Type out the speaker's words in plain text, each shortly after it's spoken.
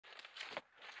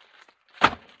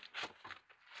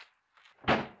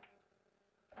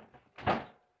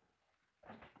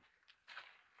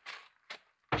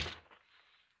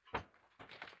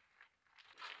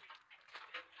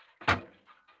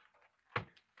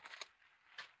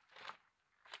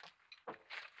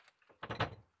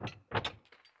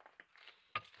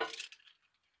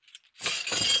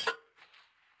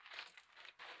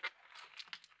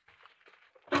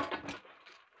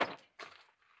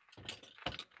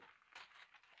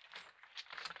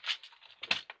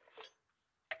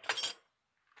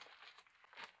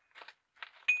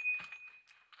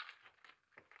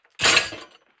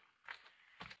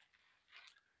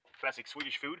classic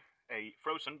Swedish food, a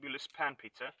frozen Billys pan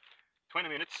pizza. 20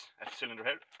 minutes at cylinder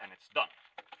head and it's done.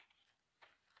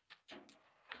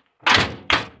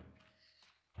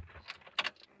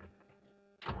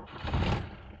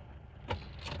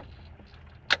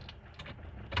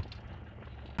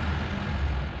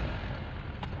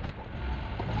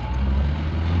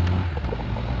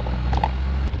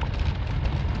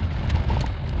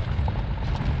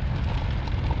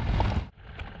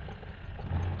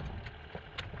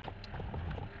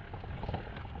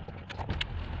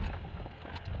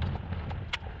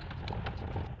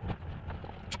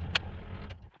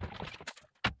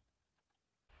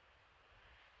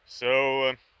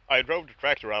 So I drove the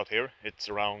tractor out here. It's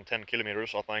around 10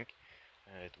 kilometers, I think.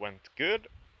 It went good.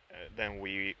 Then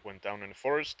we went down in the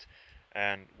forest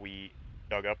and we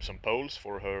dug up some poles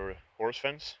for her horse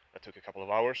fence. That took a couple of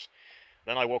hours.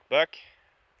 Then I walked back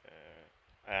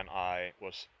and I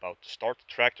was about to start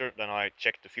the tractor. Then I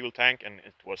checked the fuel tank and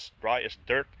it was dry as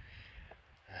dirt.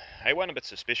 I went a bit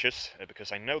suspicious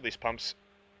because I know these pumps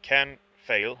can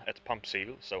fail at the pump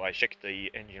seal, so I checked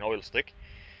the engine oil stick.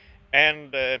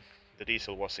 And the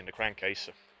diesel was in the crankcase.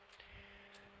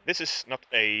 This is not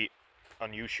a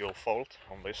unusual fault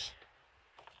on this.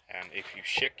 And if you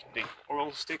check the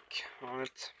oil stick on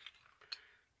it,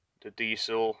 the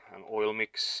diesel and oil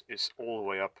mix is all the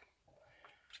way up.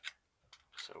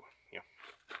 So yeah.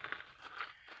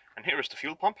 And here is the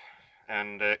fuel pump.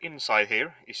 And inside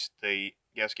here is the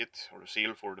gasket or the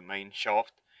seal for the main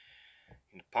shaft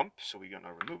in the pump. So we're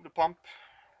gonna remove the pump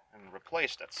and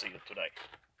replace that seal today.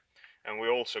 And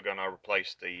we're also gonna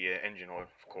replace the engine oil,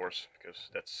 of course, because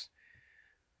that's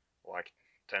like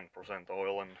 10%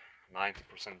 oil and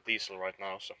 90% diesel right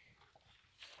now. So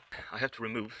I have to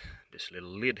remove this little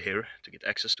lid here to get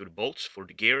access to the bolts for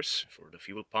the gears, for the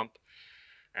fuel pump.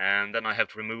 And then I have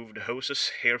to remove the hoses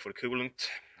here for the coolant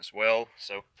as well.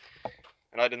 So,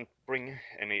 and I didn't bring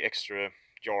any extra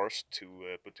jars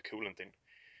to put the coolant in.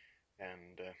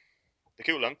 And the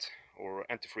coolant or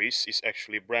antifreeze is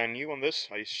actually brand new on this.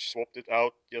 I swapped it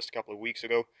out just a couple of weeks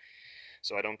ago,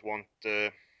 so I don't want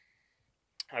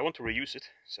I want to reuse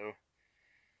it. So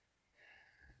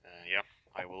yeah,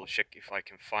 I will check if I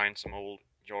can find some old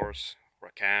jars or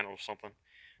a can or something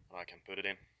that I can put it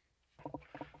in.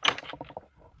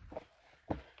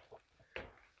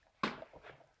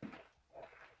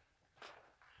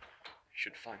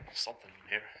 Should find something in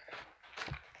here.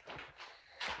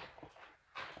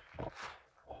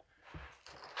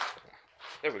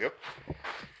 There we go.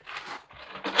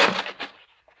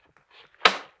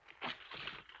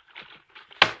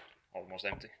 Almost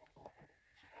empty.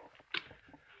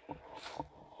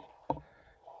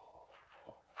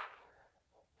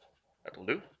 That'll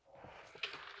do.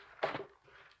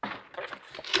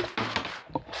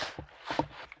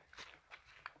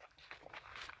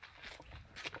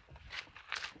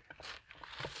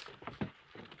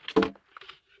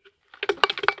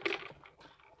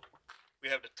 We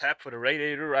have the tap for the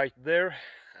radiator right there,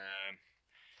 and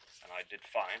I did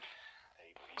find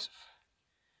a piece of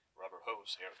rubber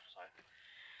hose here. So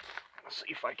let's see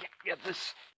if I can get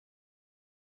this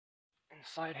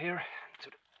inside here to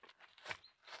the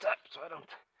tap so I don't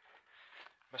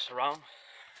mess around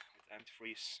with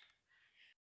antifreeze.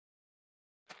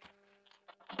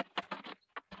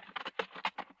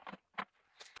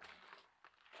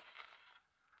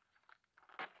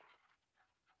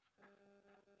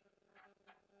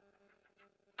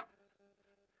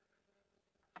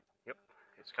 Yep,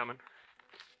 it's coming.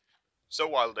 So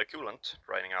while the coolant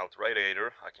draining out the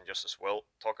radiator, I can just as well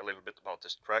talk a little bit about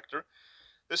this tractor.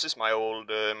 This is my old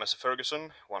Massey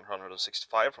Ferguson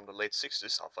 165 from the late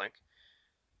 60s, I think.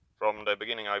 From the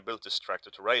beginning I built this tractor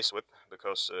to race with,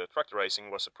 because tractor racing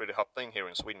was a pretty hot thing here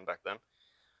in Sweden back then.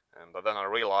 But then I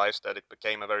realized that it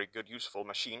became a very good useful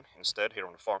machine instead here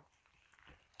on the farm.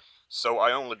 So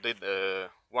I only did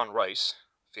one race,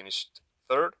 finished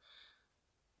third,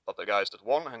 but the guys that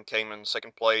won and came in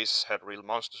second place had real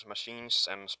monsters machines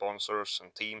and sponsors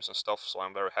and teams and stuff, so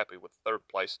I'm very happy with third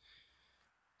place.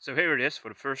 So here it is for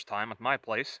the first time at my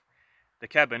place. The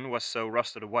cabin was so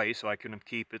rusted away so I couldn't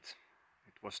keep it.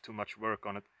 It was too much work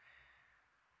on it.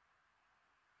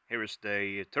 Here is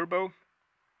the turbo,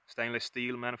 stainless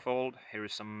steel manifold. Here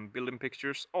is some building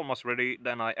pictures, almost ready.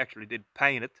 Then I actually did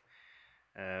paint it,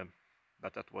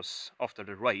 but that was after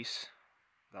the race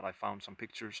that I found some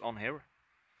pictures on here.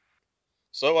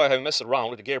 So I have messed around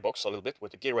with the gearbox a little bit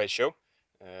with the gear ratio,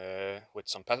 with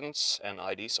some patterns and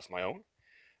ideas of my own,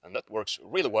 and that works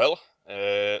really well.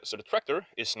 So the tractor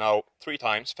is now 3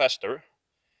 times faster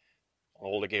on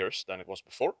all the gears than it was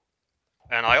before.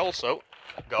 And I also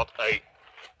got a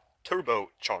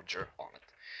turbocharger on it,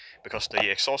 because the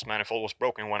exhaust manifold was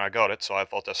broken when I got it, so I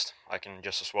thought that I can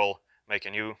just as well make a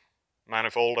new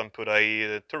manifold and put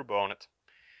a turbo on it.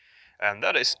 And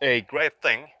that is a great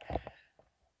thing.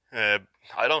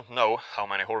 I don't know how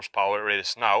many horsepower it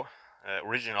is now.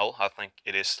 Original, I think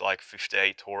it is like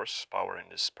 58 horsepower in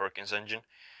this Perkins engine,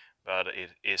 but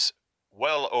it is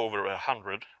well over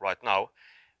 100 right now,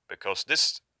 because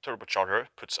this turbocharger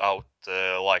puts out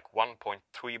like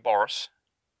 1.3 bars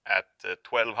at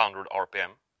 1200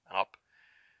 RPM and up.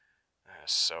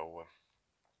 So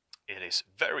it is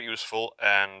very useful,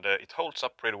 and it holds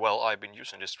up pretty well. I've been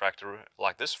using this tractor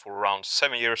like this for around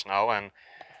 7 years now, and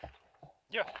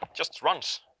yeah, just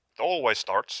runs. It always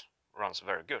starts, runs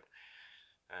very good.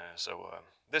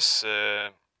 This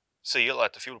seal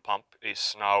at the fuel pump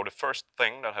is now the first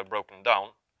thing that have broken down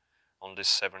on this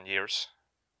 7 years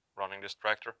running this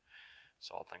tractor.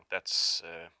 So I think that's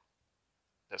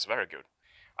very good.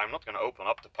 I'm not going to open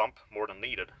up the pump more than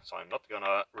needed, so I'm not going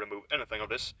to remove anything of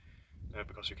this,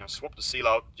 because you can swap the seal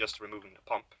out just removing the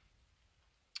pump.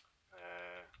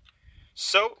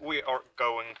 So we are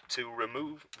going to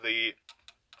remove the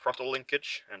throttle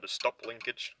linkage and the stop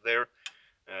linkage there,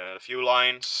 the fuel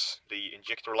lines, the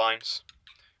injector lines,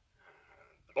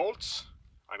 the bolts.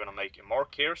 I'm gonna make a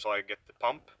mark here so I get the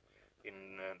pump in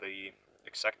the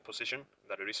exact position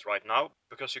that it is right now,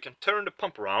 because you can turn the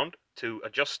pump around to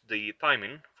adjust the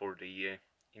timing for the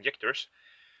injectors,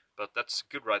 but that's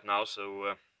good right now,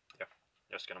 so yeah,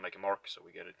 just gonna make a mark so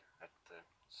we get it at the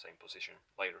same position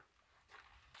later.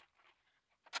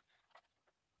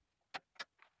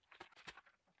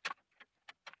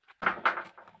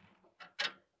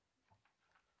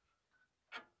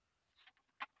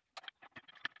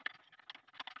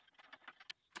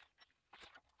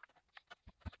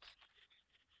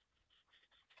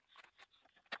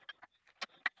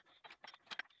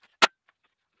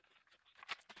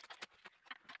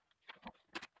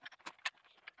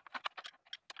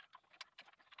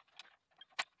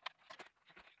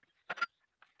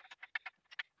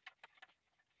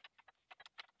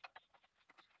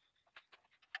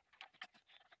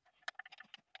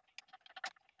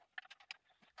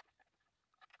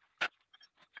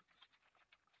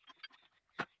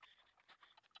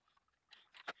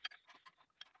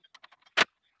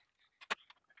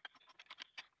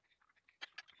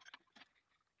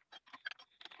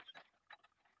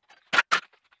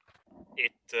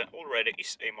 It already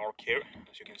is a mark here,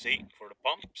 as you can see, for the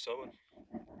pump, so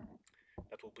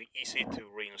that will be easy to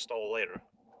reinstall later.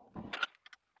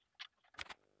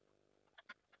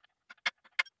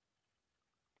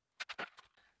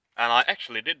 And I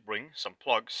actually did bring some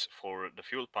plugs for the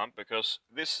fuel pump, because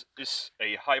this is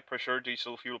a high pressure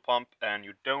diesel fuel pump and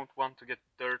you don't want to get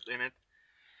dirt in it.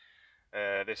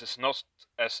 This is not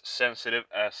as sensitive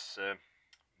as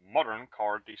modern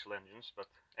car diesel engines, but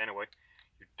anyway,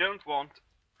 you don't want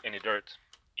any dirt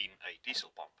in a diesel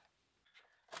pump.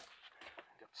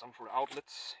 Got some for the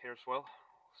outlets here as well.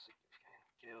 Let's see if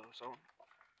we can get those on.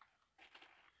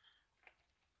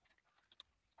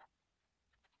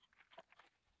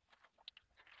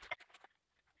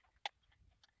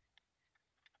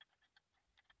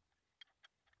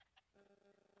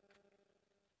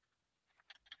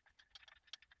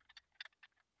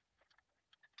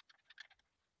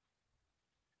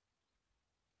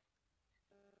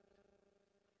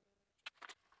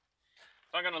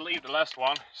 So I'm gonna leave the last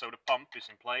one so the pump is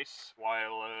in place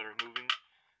while removing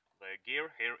the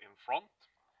gear here in front.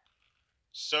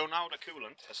 So now the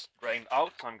coolant has drained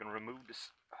out, so I'm gonna remove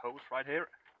this hose right here.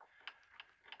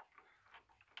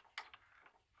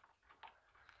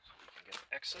 So we can get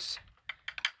access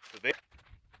to this.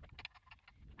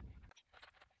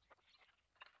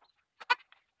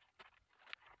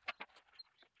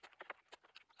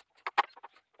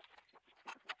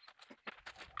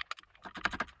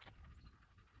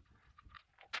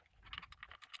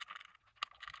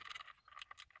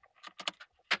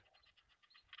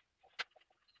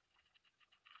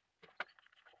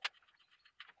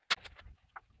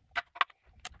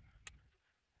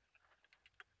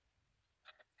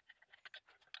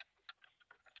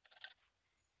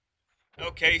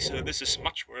 Okay, so this is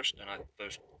much worse than I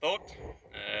first thought,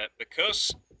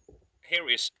 because here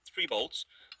is 3 bolts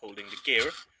holding the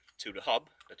gear to the hub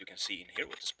that you can see in here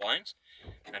with the splines,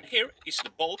 and here is the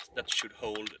bolt that should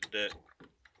hold the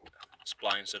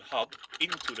splines and hub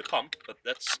into the pump, but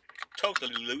that's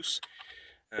totally loose.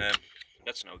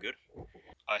 That's no good.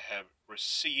 I have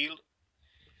resealed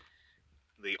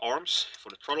the arms for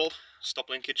the throttle, stop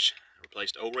linkage,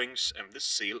 replaced O-rings, and this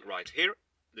seal right here,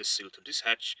 this seal to this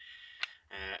hatch,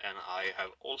 and I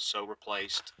have also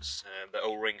replaced the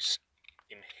O-rings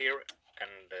in here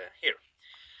and here.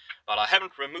 But I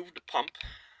haven't removed the pump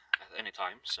at any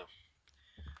time, so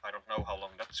I don't know how long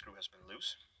that screw has been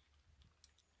loose.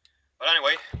 But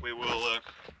anyway, we will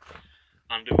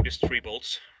undo these 3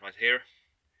 bolts right here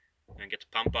and get the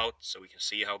pump out so we can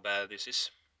see how bad this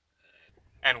is.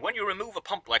 And when you remove a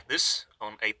pump like this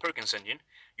on a Perkins engine,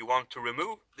 you want to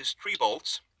remove these 3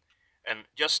 bolts and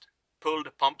just pull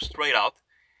the pump straight out,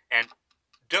 and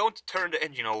don't turn the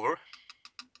engine over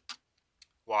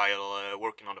while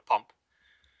working on the pump.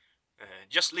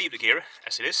 Just leave the gear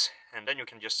as it is, and then you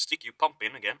can just stick your pump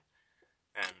in again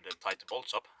and tighten the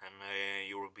bolts up, and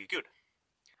you will be good.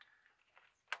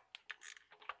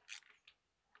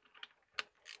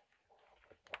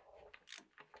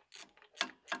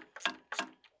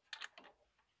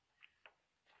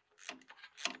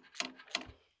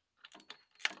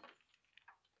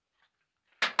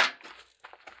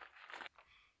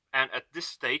 And at this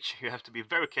stage you have to be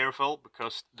very careful,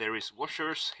 because there is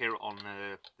washers here on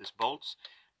these bolts.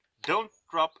 Don't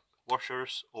drop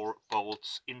washers or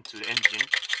bolts into the engine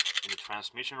in the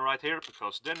transmission right here,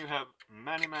 because then you have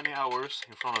many hours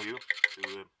in front of you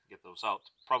to get those out.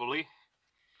 Probably,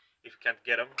 if you can't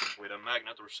get them with a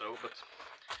magnet or so, but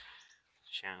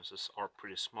chances are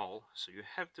pretty small, so you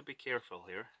have to be careful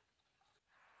here.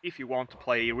 If you want to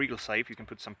play real safe, you can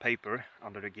put some paper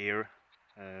under the gear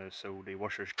so the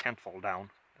washers can't fall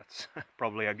down. That's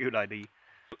probably a good idea.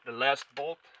 The last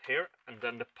bolt here, and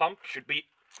then the pump should be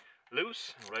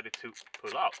loose and ready to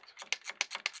pull out.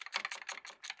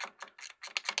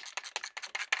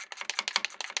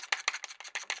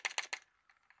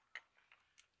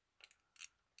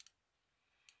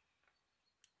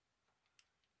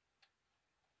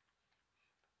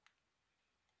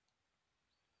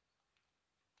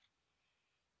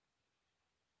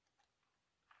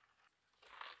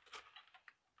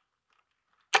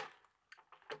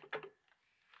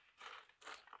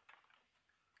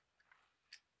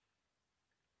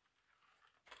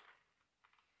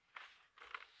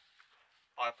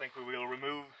 I think we will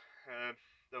remove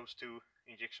those 2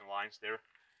 injection lines there.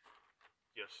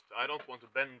 I don't want to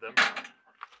bend them,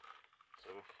 so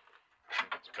I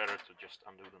think it's better to just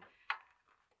undo them.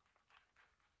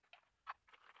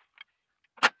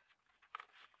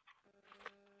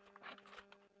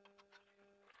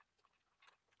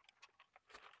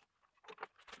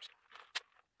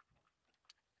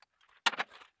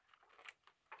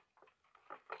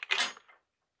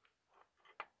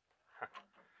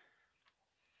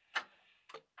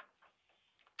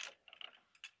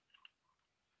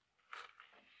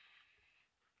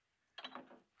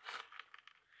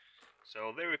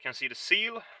 So there you can see the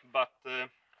seal, but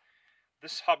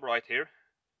this hub right here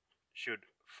should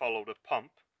follow the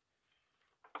pump.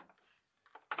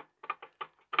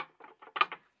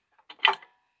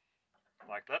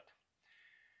 Like that.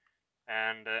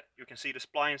 And you can see the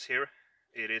splines here.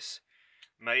 It is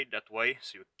made that way,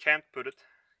 so you can't put it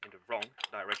in the wrong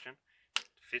direction. It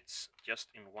fits just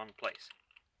in one place.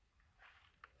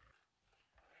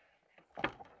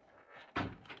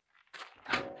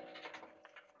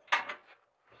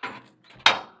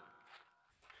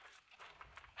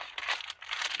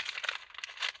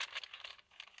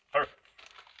 Perfect.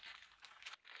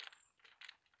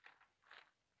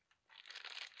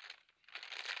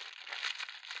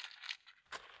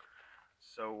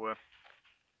 So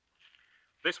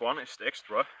this one is the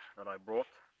extra that I brought,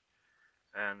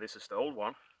 and this is the old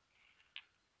one.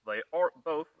 They are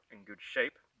both in good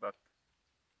shape, but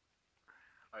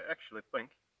I actually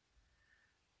think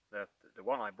that the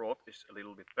one I brought is a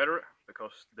little bit better,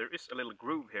 because there is a little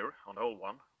groove here on the old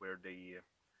one where the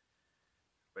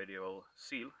radial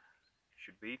seal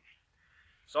should be.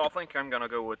 So I think I'm gonna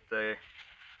go with the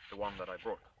one that I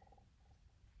brought.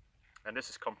 And this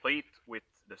is complete with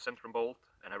the centrum bolt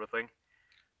and everything.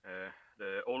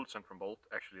 The old centrum bolt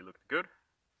actually looked good.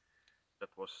 That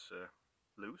was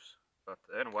loose, but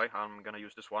anyway, I'm gonna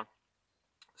use this one.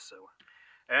 So,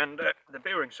 and the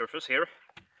bearing surface here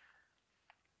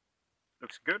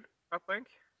looks good, I think.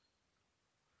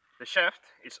 The shaft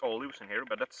is all loose in here,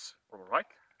 but that's alright,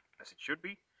 as it should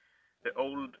be. The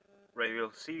old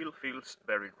radial seal feels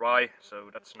very dry, so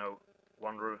that's no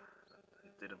wonder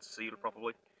it didn't seal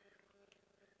properly.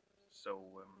 So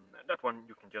that one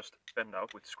you can just bend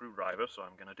out with screwdriver, so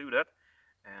I'm gonna do that,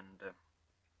 and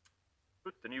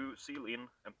put the new seal in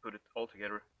and put it all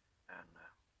together, and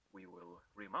we will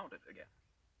remount it again.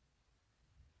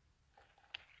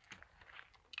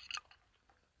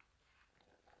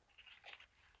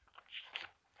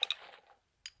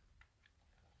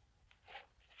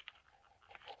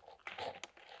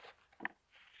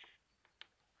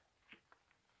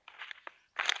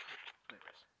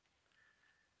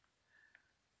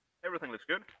 Everything looks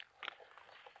good.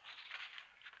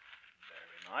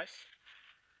 nice.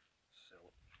 So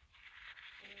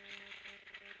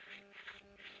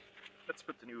let's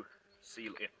put the new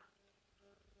seal in.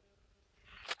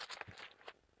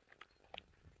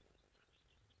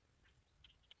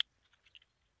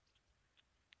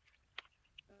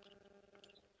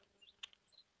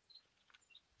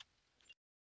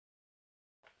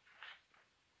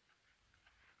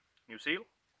 New seal.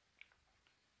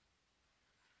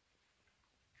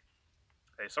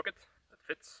 A socket that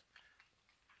fits.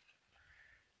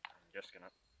 I'm just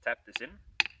gonna tap this in.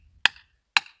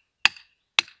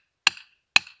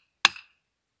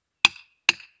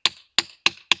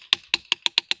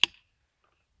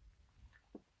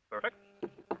 Perfect.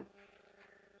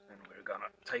 Then we're gonna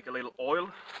take a little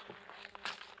oil.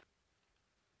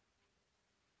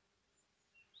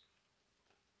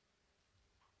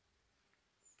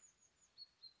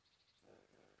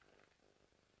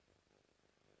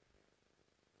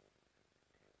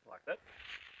 Like that.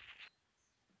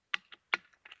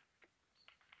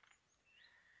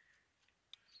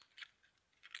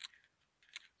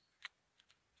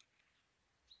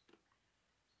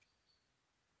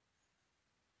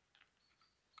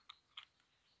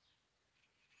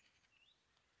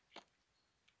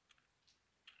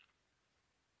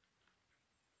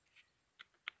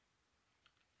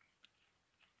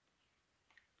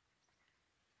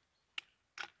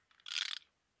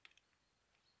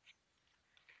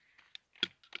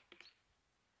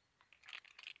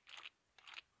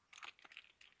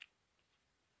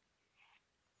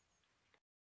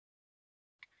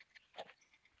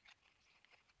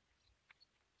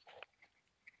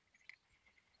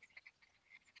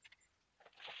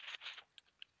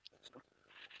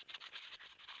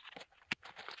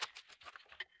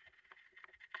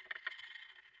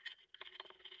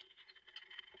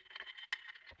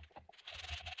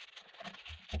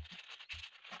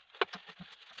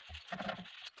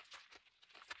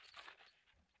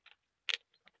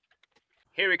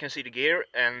 Here you can see the gear,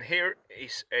 and here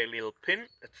is a little pin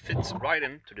that fits right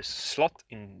into the slot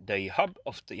in the hub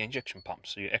of the injection pump,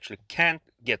 so you actually can't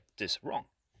get this wrong.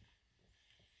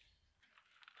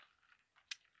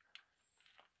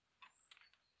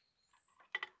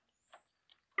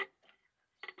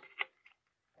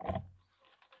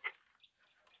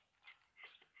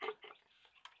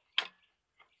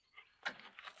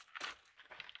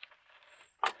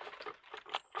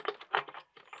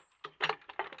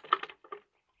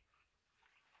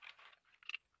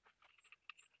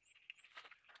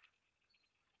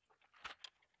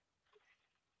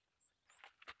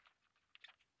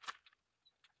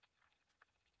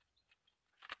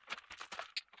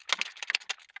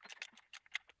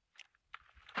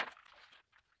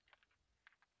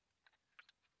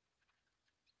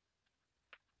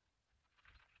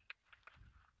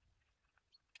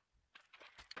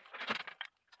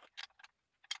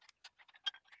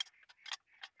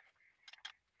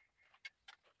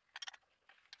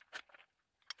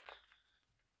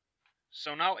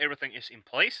 So now everything is in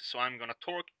place, so I'm gonna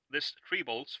torque this 3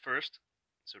 bolts first,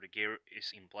 so the gear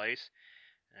is in place,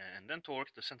 and then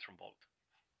torque the centrum bolt.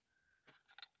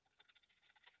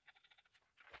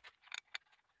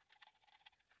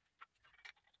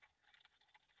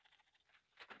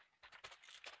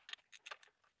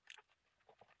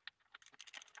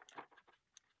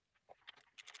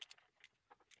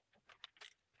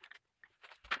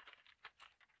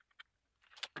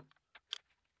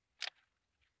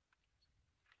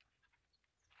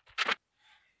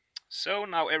 So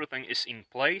now everything is in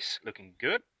place, looking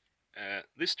good.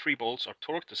 These 3 bolts are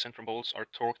torqued, the centrum bolts are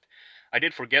torqued. I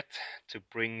did forget to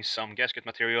bring some gasket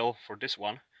material for this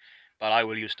one, but I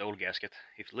will use the old gasket.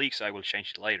 If it leaks, I will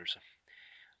change it later, so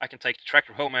I can take the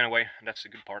tractor home anyway, and that's the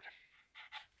good part.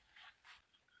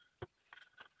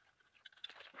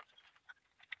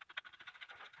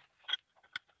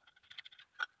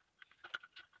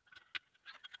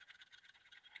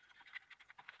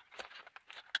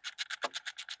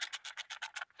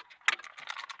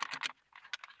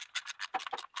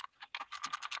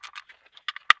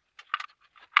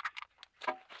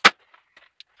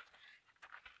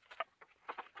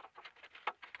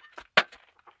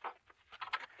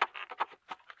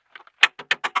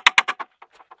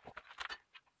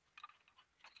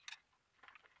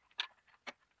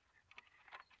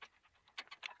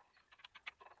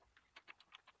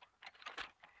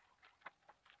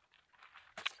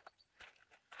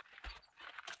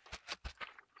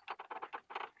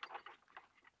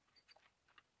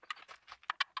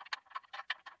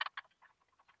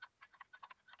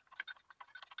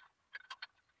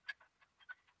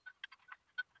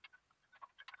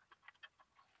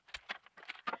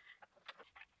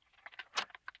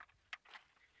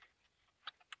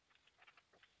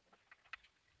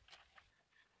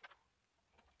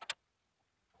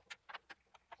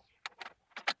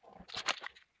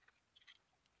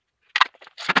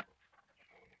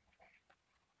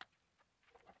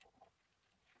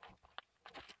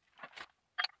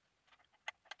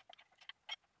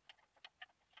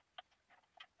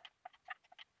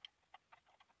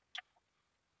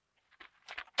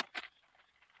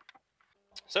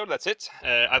 So that's it.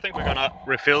 I think we're gonna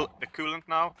refill the coolant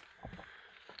now.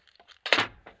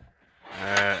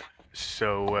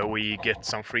 So we get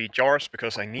some free jars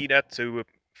because I need that to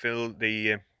fill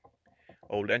the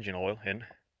old engine oil in.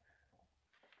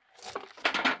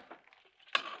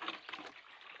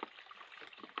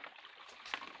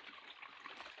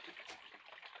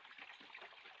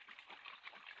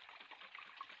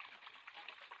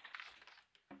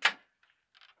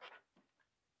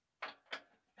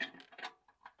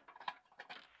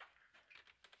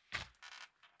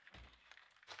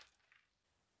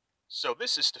 So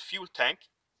this is the fuel tank.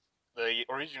 The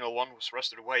original one was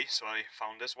rusted away, so I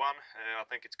found this one. I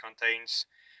think it contains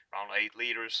around 8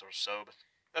 liters or so, but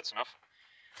that's enough.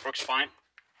 Works fine.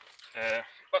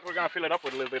 But we're gonna fill it up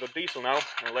with a little bit of diesel now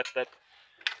and let that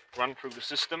run through the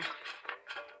system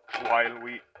while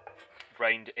we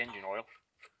drain the engine oil.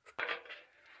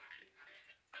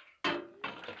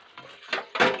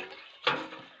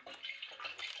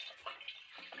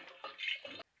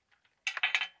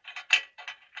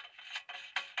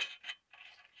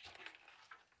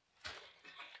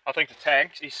 I think the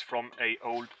tank is from a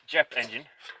old jet engine.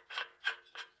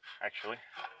 Actually,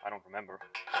 I don't remember.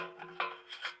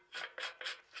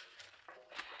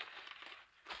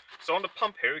 So on the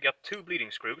pump here you got 2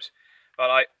 bleeding screws, but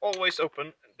I always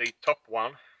open the top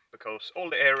one because all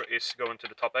the air is going to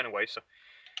the top anyway, so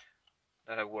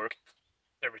that have worked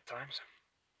every time. So.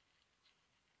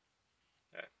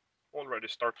 Yeah, already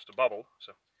starts to bubble,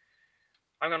 so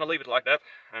I'm gonna leave it like that,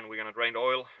 and we're gonna drain the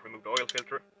oil, remove the oil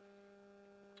filter,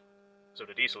 so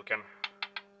the diesel can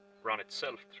run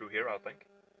itself through here, I think.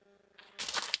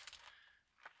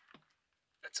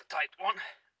 That's a tight one.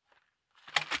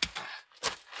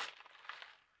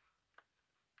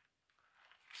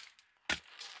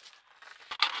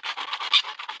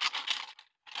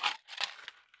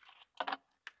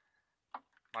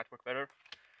 Might work better.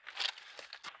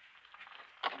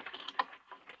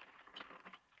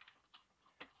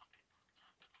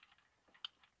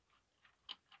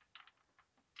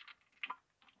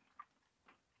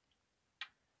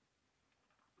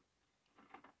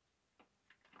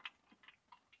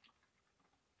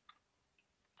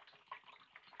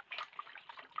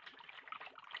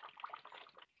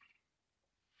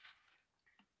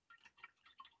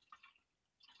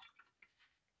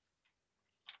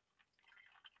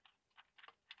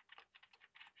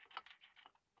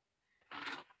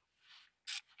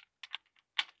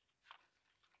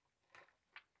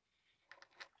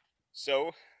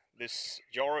 So this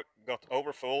jar got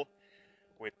overfull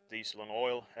with diesel and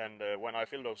oil, and when I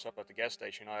fill those up at the gas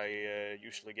station I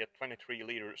usually get 23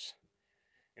 liters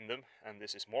in them, and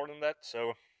this is more than that,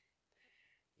 so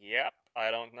yeah, I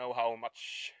don't know how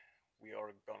much we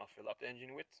are gonna fill up the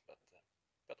engine with, but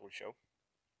that will show.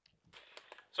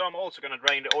 So I'm also gonna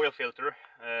drain the oil filter,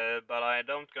 but I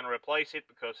don't gonna replace it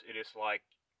because it is like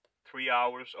 3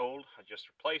 hours old. I just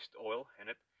replaced oil in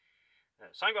it.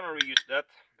 So I'm gonna reuse that,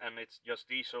 and it's just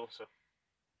diesel, so.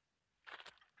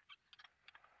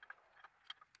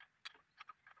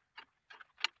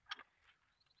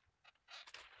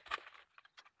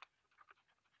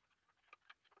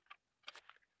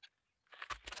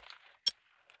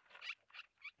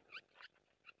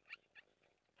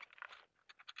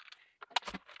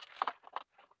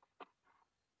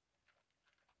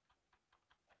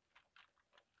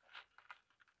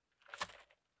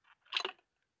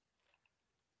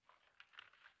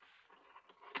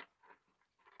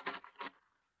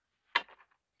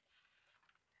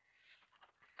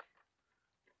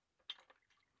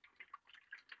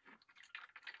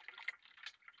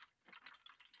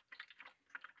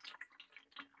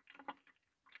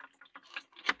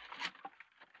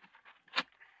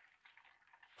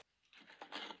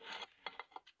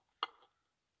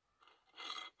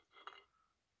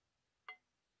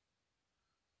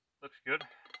 Looks good,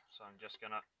 so I'm just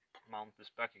gonna mount this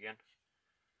back again.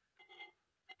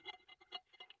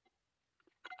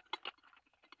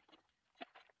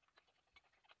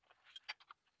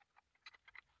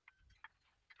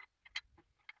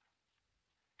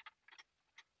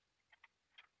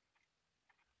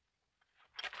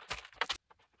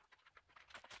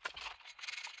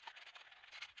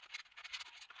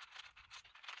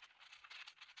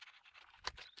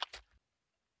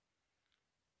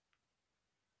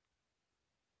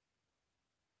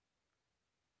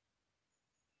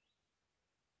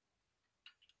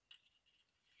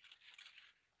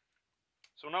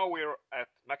 So now we're at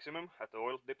maximum at the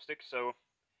oil dipstick, so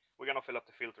we're gonna fill up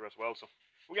the filter as well. So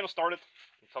we're gonna start it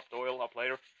and top the oil up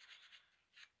later.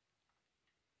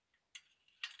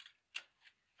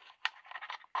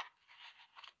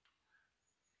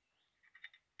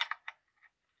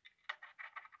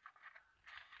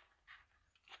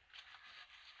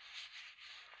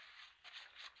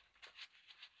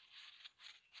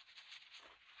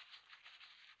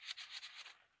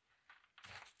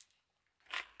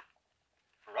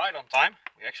 right on time.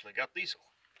 We actually got diesel.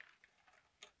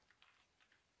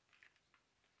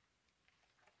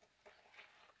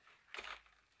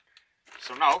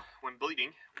 So now, when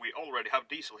bleeding, we already have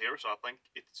diesel here, so I think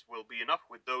it will be enough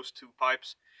with those 2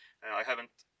 pipes. I haven't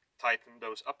tightened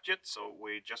those up yet, so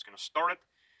we're just gonna start it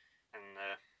and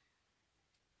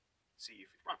see if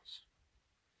it runs.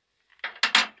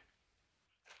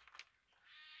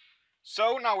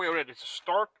 So now we're ready to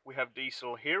start. We have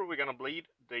diesel here. We're gonna bleed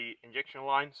the injection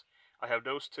lines. I have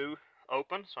those 2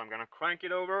 open, so I'm gonna crank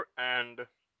it over and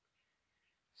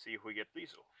see if we get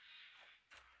diesel.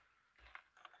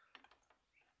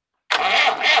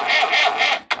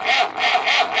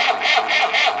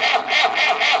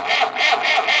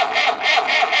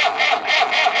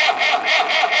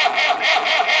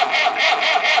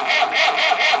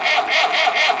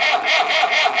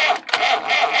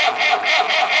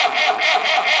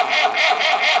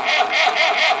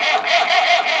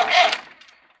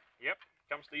 Yep,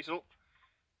 comes diesel.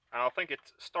 And I think it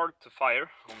started to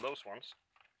fire on those ones.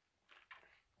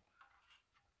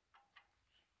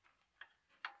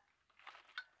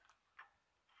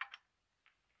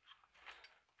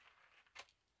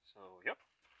 So, yep,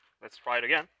 let's try it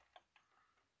again.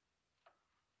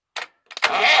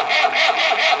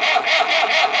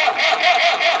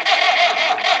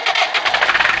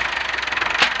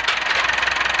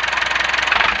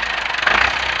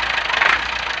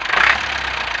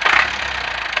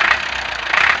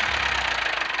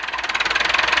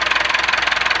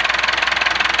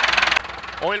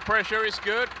 Oil pressure is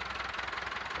good.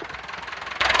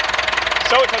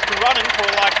 So it has been running for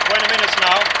like 20 minutes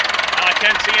now, and I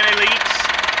can't see any leaks.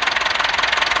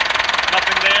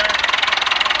 Nothing there.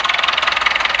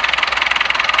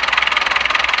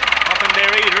 Nothing there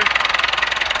either.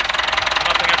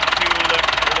 Nothing at the fuel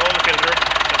or oil filter.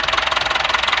 So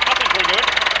I think we're good.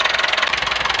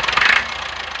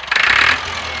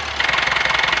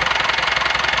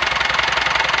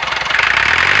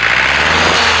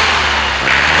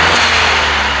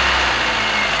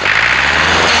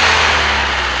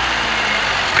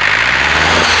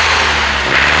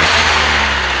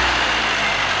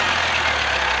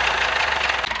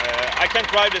 I can't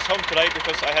drive this home today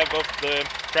because I have both the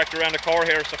tractor and the car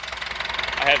here, so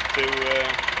I have to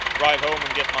drive home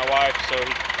and get my wife so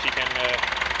she can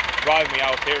drive me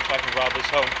out here so I can drive this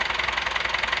home.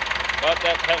 But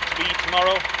that has to be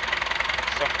tomorrow,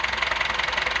 so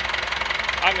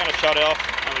I'm gonna shut it off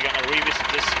and we're gonna revisit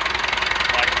this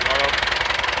like tomorrow.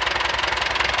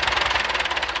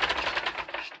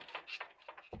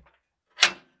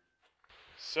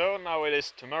 So now it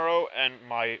is tomorrow and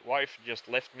my wife just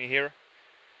left me here.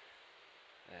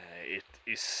 It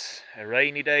is a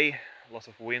rainy day, a lot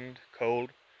of wind,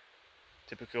 cold,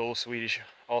 typical Swedish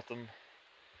autumn.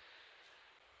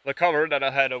 The cover that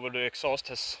I had over the exhaust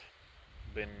has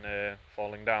been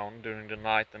falling down during the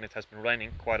night and it has been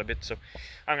raining quite a bit, so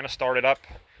I'm gonna start it up,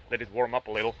 let it warm up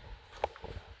a little.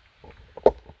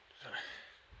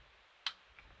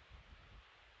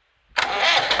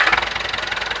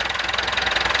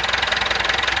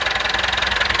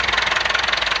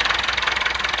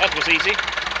 That was easy.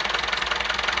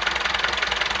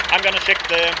 I'm gonna check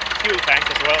the fuel tank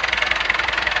as well.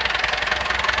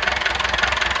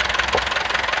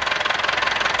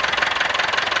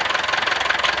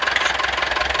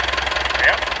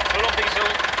 Yeah, full of diesel.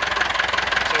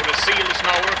 So the seal is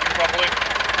now working properly.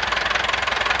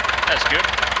 That's good.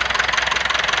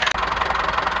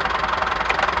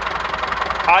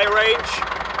 High range,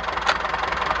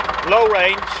 low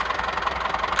range,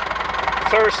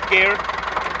 first gear.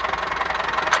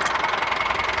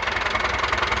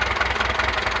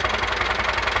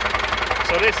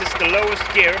 So this is the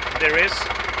lowest gear there is,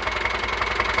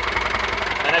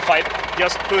 and if I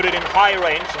just put it in high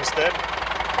range instead,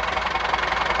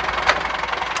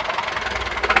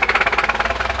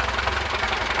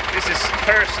 this is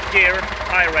first gear,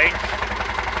 high range,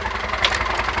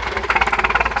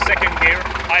 second gear,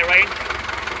 high range,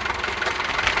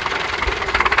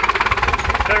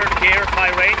 third gear,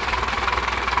 high range,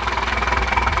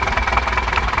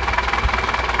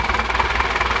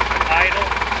 idle.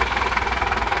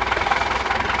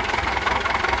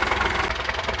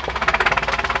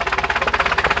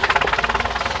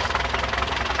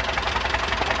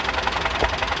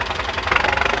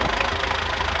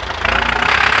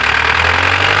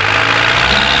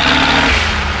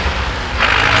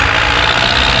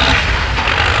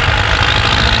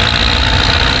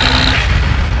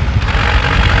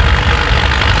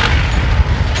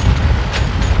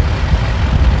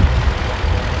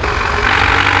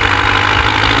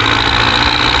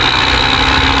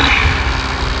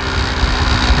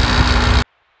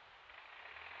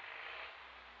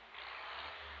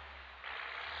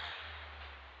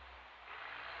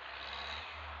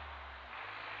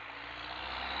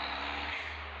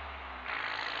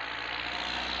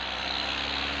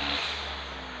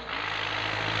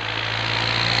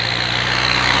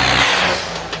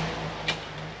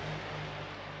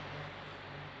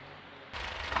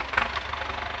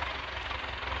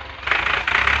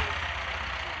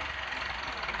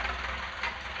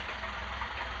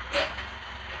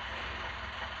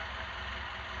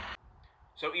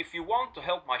 So if you want to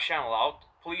help my channel out,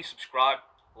 please subscribe,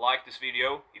 like this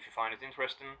video if you find it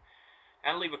interesting,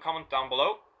 and leave a comment down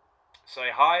below.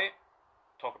 Say hi,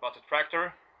 talk about the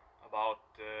tractor, about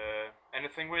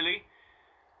anything really.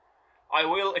 I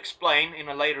will explain in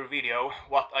a later video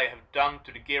what I have done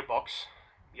to the gearbox.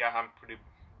 Yeah, I'm pretty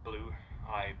blue.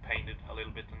 I painted a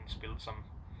little bit and spilled some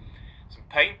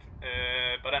paint.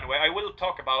 But anyway, I will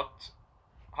talk about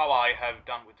how I have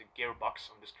done with the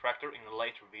gearbox on this tractor in a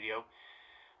later video.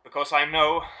 Because I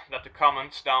know that the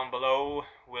comments down below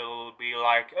will be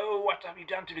like, oh, what have you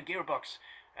done to the gearbox?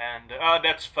 And,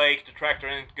 that's fake, the tractor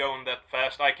ain't going that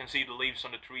fast, I can see the leaves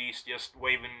on the trees just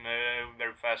waving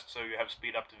very fast, so you have to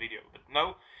speed up the video. But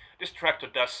no, this tractor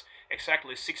does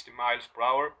exactly 60 miles per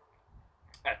hour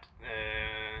at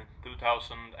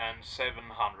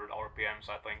 2,700 RPMs,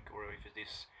 I think, or if it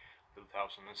is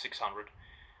 2,600.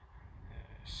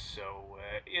 So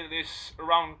it is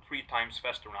around 3 times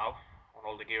faster now on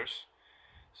all the gears.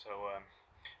 So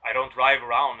I don't drive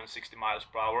around in 60 miles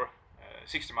per hour.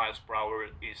 60 miles per hour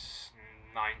is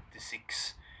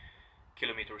 96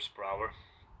 kilometers per hour.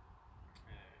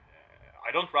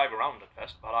 I don't drive around that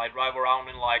fast, but I drive around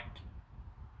in like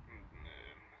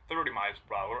 30 miles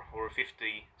per hour or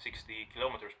 50, 60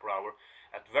 kilometers per hour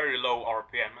at very low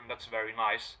RPM, and that's very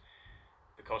nice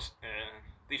because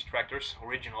these tractors,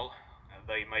 original,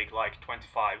 they make like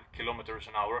 25 kilometers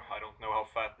an hour. I don't know how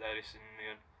fast that is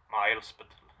in miles, but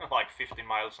like 15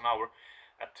 miles an hour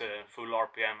at full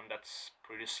RPM, and that's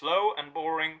pretty slow and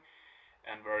boring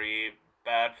and very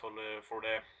bad for the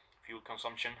fuel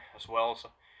consumption as well.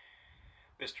 So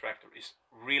this tractor is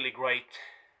really great,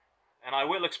 and I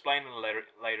will explain in a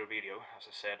later video, as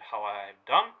I said, how I have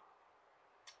done.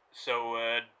 So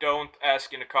don't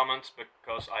ask in the comments,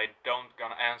 because I don't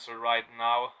gonna answer right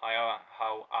now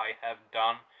how I have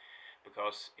done,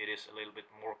 because it is a little bit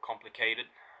more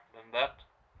complicated than that.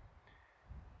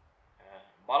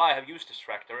 But I have used this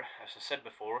tractor, as I said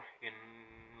before, in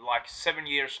like 7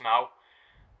 years now,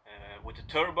 with the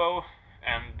turbo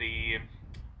and the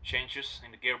changes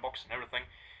in the gearbox and everything.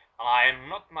 I am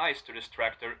not nice to this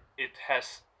tractor. It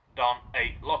has done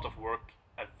a lot of work,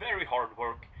 a very hard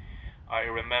work. I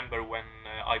remember when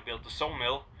I built the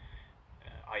sawmill,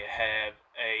 I have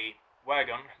a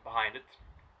wagon behind it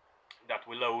that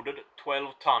we loaded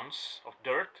 12 tons of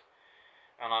dirt,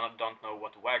 and I don't know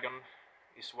what the wagon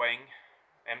is weighing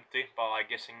empty, but I'm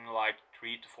guessing like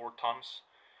 3 to 4 tons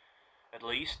at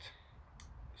least.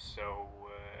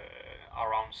 So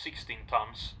around 16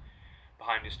 tons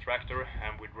behind this tractor,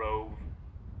 and we drove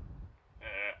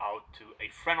out to a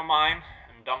friend of mine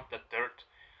and dumped that dirt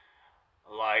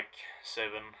like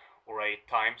 7 or 8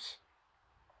 times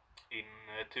in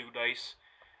 2 days.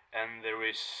 And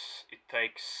it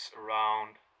takes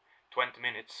around 20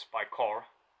 minutes by car,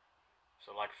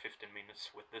 so like 15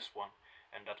 minutes with this one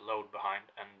and that load behind,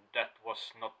 and that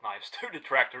was not nice to the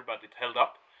tractor, but it held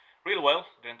up real well,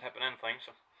 didn't happen anything.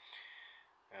 So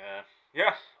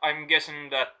yeah, I'm guessing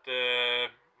that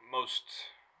most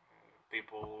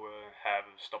people have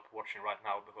stopped watching right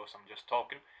now because I'm just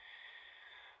talking.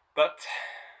 But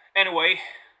anyway,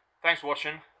 thanks for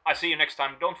watching. I see you next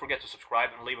time. Don't forget to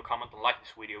subscribe and leave a comment and like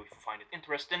this video if you find it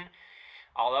interesting.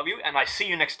 I love you, and I see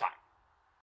you next time.